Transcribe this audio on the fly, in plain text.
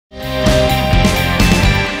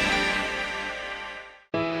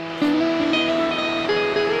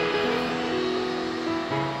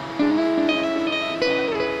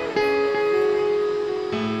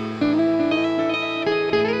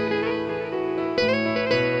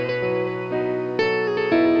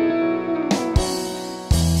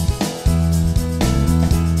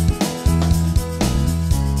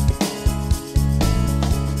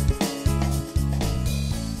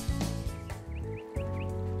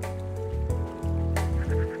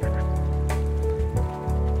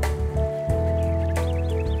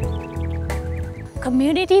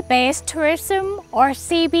Community-based tourism, or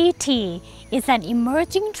CBT, is an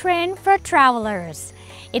emerging trend for travelers.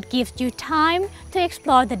 It gives you time to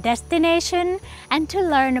explore the destination and to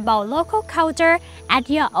learn about local culture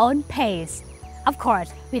at your own pace. Of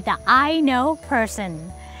course, with the I know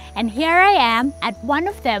person. And here I am at one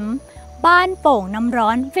of them, Baan Pong Nam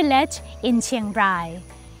Ron village in Chiang Rai.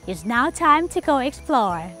 It's now time to go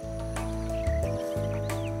explore.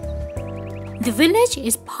 The village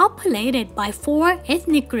is populated by 4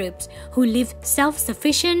 ethnic groups who live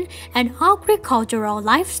self-sufficient and agricultural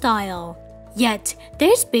lifestyle. Yet,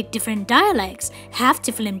 they speak different dialects, have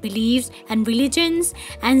different beliefs and religions,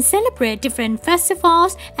 and celebrate different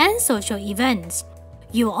festivals and social events.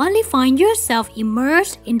 You only find yourself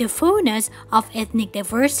immersed in the fullness of ethnic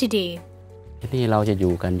diversity. ที่นี่เราจะอ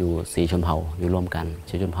ยู่กันอยู่4ชนเผ่าอยู่ร่วมกัน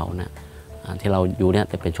4ชนเผ่านะที่เราอยู่เนี่ย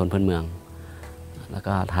จะเป็นชนพื้นเมืองแล้ว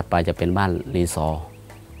ก็ถัดไปจะเป็นบ้านรีซอร์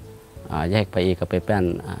แยกไปอีกก็เป็นบ้าน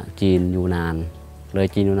จีนยูนานเลย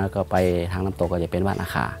จีนยูนานก็ไปทางน้ำตกก็จะเป็นบ้านอา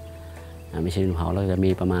ขาไม่ใช่ชนเผ่าเราจะมี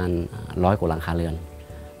ประมาณ100 กว่าหลังคาเรือน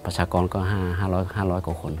ประชากรก็500 ก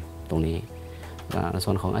ว่าคนตรงนี้ในส่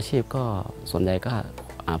วนของอาชีพก็ส่วนใหญ่ก็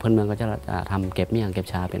พื้นเมืองก็จะทำเก็บเมี่ยงเก็บ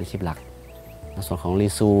ชาเป็นอาชีพหลักในส่วนของรี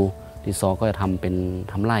ซอร์ก็จะทำเป็น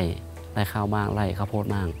ทำไร่ข้าวบ้างไร่ข้าวโพด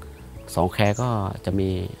บ้าง2 แคก็จะมี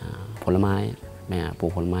ผลไม้แม่ปลู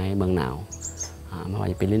กผลไม้เมืองหนาวไม่ว่า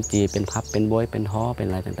จะเป็นลิ้นจีเป็นพับเป็นบ๊วยเป็นท้อเป็น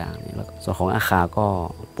อะไรต่างๆแล้วส่วนของอาคาก็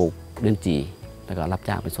ปลูกลิ้นจีแล้วก็รับ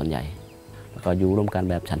จ้างเป็นส่วนใหญ่แล้วก็อยู่ร่วมกัน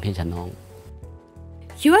แบบฉันพี่ฉันน้อง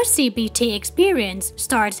Your CBT experience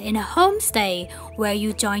starts in a homestay where you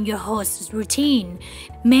join your host's routine,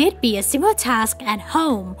 may it be a simple task at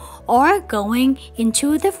home or going into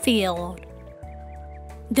the field.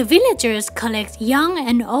 The villagers collect young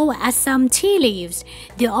and old Assam tea leaves.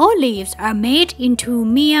 The old leaves are made into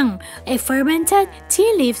miang, a fermented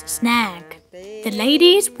tea leaf snack. The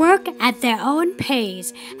ladies work at their own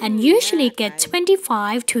pace and usually get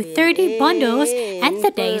 25 to 30 bundles at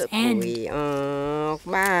the day's end.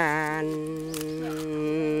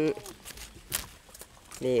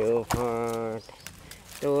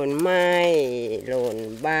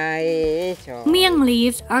 Miang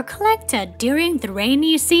leaves are collected during the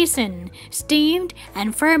rainy season, steamed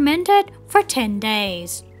and fermented for 10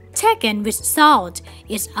 days. Taken with salt,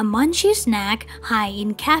 it's a munchy snack high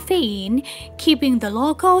in caffeine, keeping the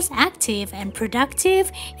locals active and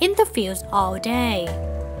productive in the fields all day.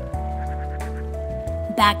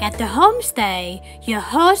 Back at the homestay, your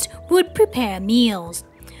host would prepare meals.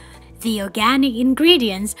 The organic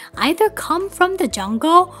ingredients either come from the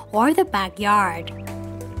jungle or the backyard.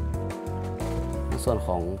 ส่วนข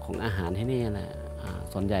องอาหารที่นี่นะ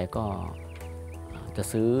ส่วนใหญ่ก็จะ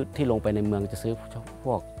ซื้อที่ลงไปในเมืองจะซื้อพ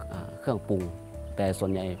วกเครื่องปรุงแต่ส่ว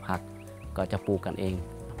นใหญ่ผักก็จะปลูกกันเอง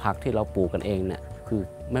ผักที่เราปลูกกันเองเนี่ยคือ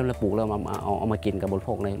ไม่ได้ปลูกแล้วเอามากินกับบริโภ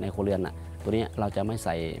คในครัวเรือนน่ะตัวนี้เราจะไม่ใ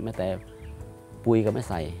ส่แม้แต่ปุ๋ยก็ไม่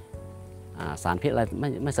ใส่สารพิษอะไร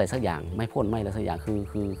ไม่ใส่สักอย่างไม่พ่นไม่อะไรสักอย่าง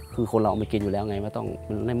คือคนเราเอามากินอยู่แล้วไงไม่ต้อง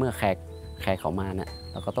ในเมื่อแขกเขามาเนี่ย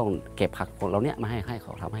เราก็ต้องเก็บผักของเราเนี่ยมาให้เข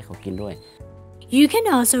าทำให้เขากินด้วยYou can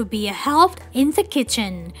also be a help in the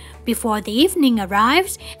kitchen before the evening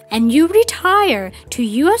arrives and you retire to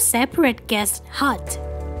your separate guest hut.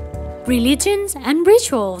 Religions and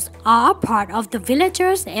rituals are a part of the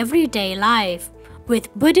villagers' everyday life. With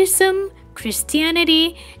Buddhism, Christianity,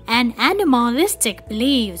 and animalistic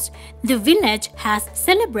beliefs, the village has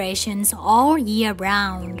celebrations all year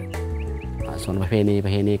round. ส่วนประเพณี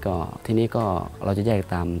ก็ที่นี่ก็เราจะแยก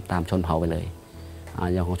ตามชนเผ่าไปเลย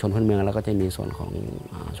อย่างของชนพื้นเมืองเราก็จะมีส่วนของ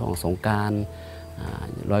ช่วงสงกรานต์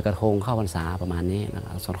ลอยกระทงเข้าพรรษาประมาณนี้นะค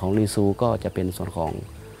รับส่วนของรีซูก็จะเป็นส่วนของ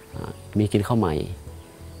มีกินข้าวใหม่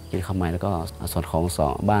แล้วก็ส่วนของ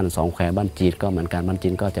บ้าน2 แควบ้านจีนก็เหมือนกันบ้านจี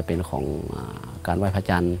นก็จะเป็นของการไหว้พระ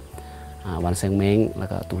จันทร์วันเซงเม้งแล้ว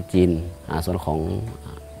ก็ตูจีนส่วนของ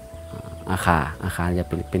อาคาจะ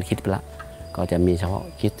เป็นคิดไปละก็จะมีเฉพาะ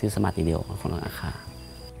คิดที่สมัติเดียวของอาคา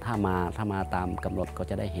ถ้ามาตามกำหนดก็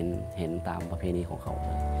จะได้เห็นตามประเพณีของเขา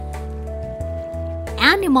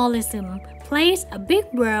Animalism plays a big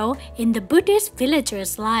role in the Buddhist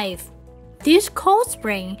villagers' life. This cold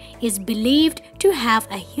spring is believed to have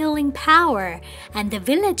a healing power, and the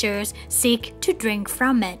villagers seek to drink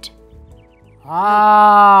from it.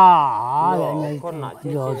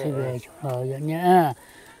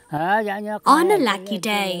 On a lucky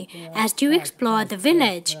day, as you explore the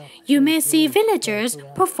village, you may see villagers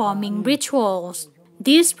performing rituals.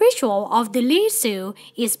 This ritual of the Lisu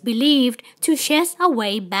is believed to chase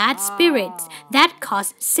away bad spirits that cause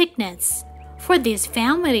sickness. For this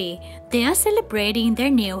family, they are celebrating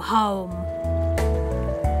their new home.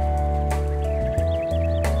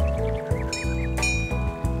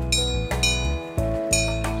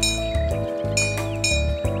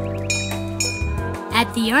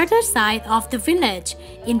 the other side of the village,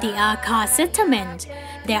 in the Akha settlement,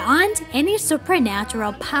 there aren't any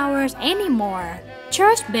supernatural powers anymore.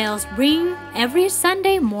 Church bells ring every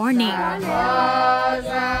Sunday morning.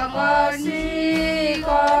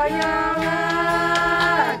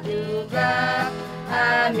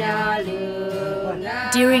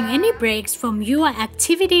 During any breaks from your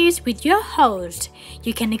activities with your host,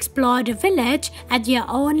 you can explore the village at your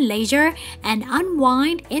own leisure and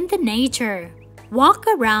unwind in the nature. Walk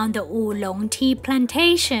around the oolong tea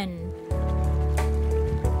plantation.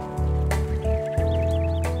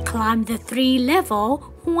 Climb the 3-level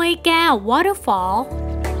Hoi Kao waterfall,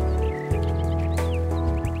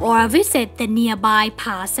 or visit the nearby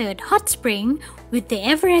Pasert hot spring with the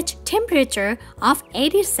average temperature of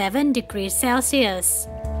 87 degrees Celsius.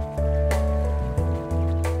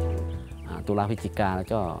 ตุลาพฤศจิกาแล้ว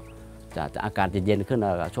ก็จะอากาศจะเย็นขึ้นแล้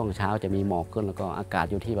วช่วงเช้าจะมีหมอกขึ้นแล้วก็อากาศ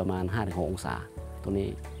อยู่ที่ประมาณ 5-6 องศาตรงนี้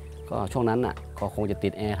ก็ช่วงนั้นน่ะก็คงจะติ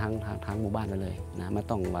ดแอร์ทั้งหมู่บ้านไปเลยนะไม่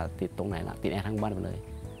ต้องว่าติดตรงไหนละติดแอร์ทั้งบ้านไปเลย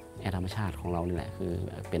แอร์ธรรมชาติของเรานี่แหละคือ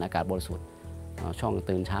เป็นอากาศบริสุทธิ์ช่วง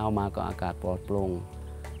ตื่นเช้ามาก็อากาศปลอดโปร่ง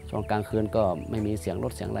ช่วงกลางคืนก็ไม่มีเสียงร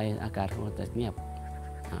ถเสียงอะไรอากาศก็จะเงียบ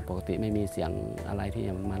ปกติไม่มีเสียงอะไรที่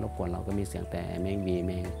มารบกวนเราก็มีเสียงแต่แมงวีแ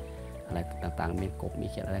มงอะไรต่างๆมีกบมี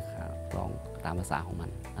เขียดอะไรร้องตามภาษาของมัน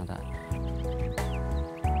นะครับ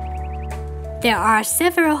There are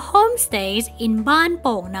several homestays in Baan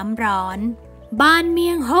Pong Nam Ron. Ban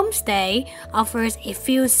Mieng Homestay offers a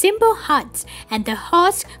few simple huts and the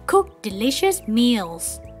hosts cook delicious meals.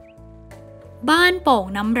 Baan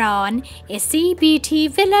Pong Nam Ron, a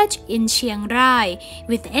CBT village in Chiang Rai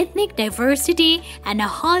with ethnic diversity and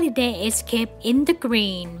a holiday escape in the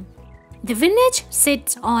green. The village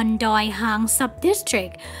sits on Doi Hang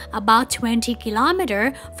sub-district, about 20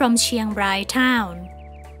 km from Chiang Rai town.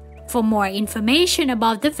 For more information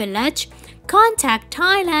about the village, contact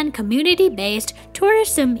Thailand Community-Based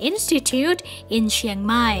Tourism Institute in Chiang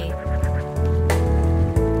Mai.